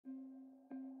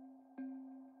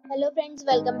Hello friends,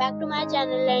 welcome back to my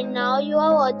channel and now you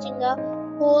are watching a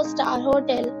 4-star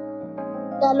hotel.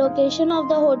 The location of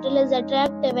the hotel is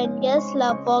attractive and guests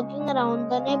love walking around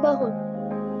the neighborhood.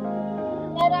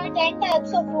 There are 10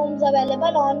 types of rooms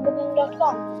available on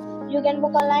booking.com. You can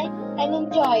book online and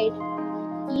enjoy it.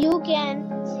 You can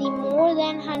see more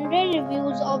than 100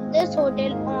 reviews of this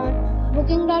hotel on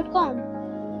booking.com.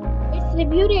 Its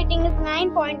review rating is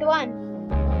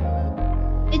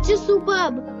 9.1. Which is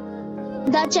superb.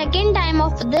 The check-in time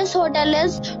of this hotel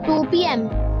is 2 p.m.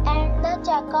 and the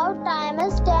check-out time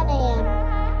is 10 a.m.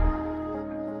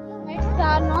 Pets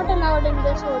are not allowed in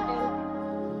this hotel.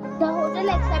 The hotel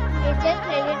accepts major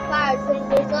credit cards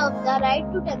and reserves the right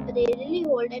to temporarily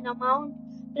hold an amount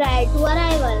prior to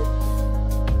arrival.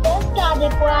 Guests are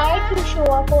required to show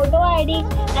a photo ID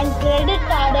and credit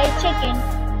card at check-in.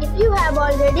 If you have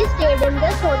already stayed in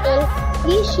this hotel,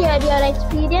 please share your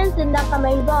experience in the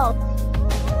comment box.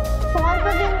 For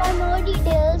booking or more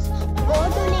details, go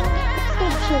to link in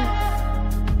description.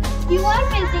 If you are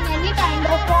facing any kind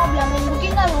of problem in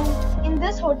booking a room in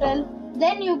this hotel,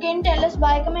 then you can tell us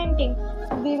by commenting.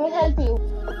 We will help you.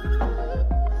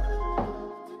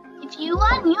 If you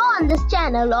are new on this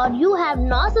channel or you have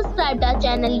not subscribed our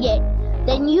channel yet,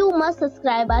 then you must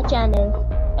subscribe our channel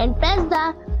and press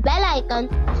the bell icon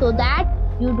so that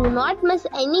you do not miss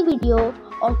any video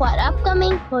of our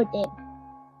upcoming hotel.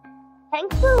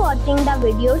 Thanks for watching the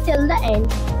video till the end.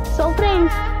 So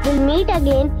friends, we'll meet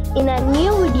again in a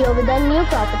new video with a new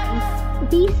property.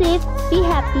 Be safe, be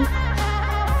happy.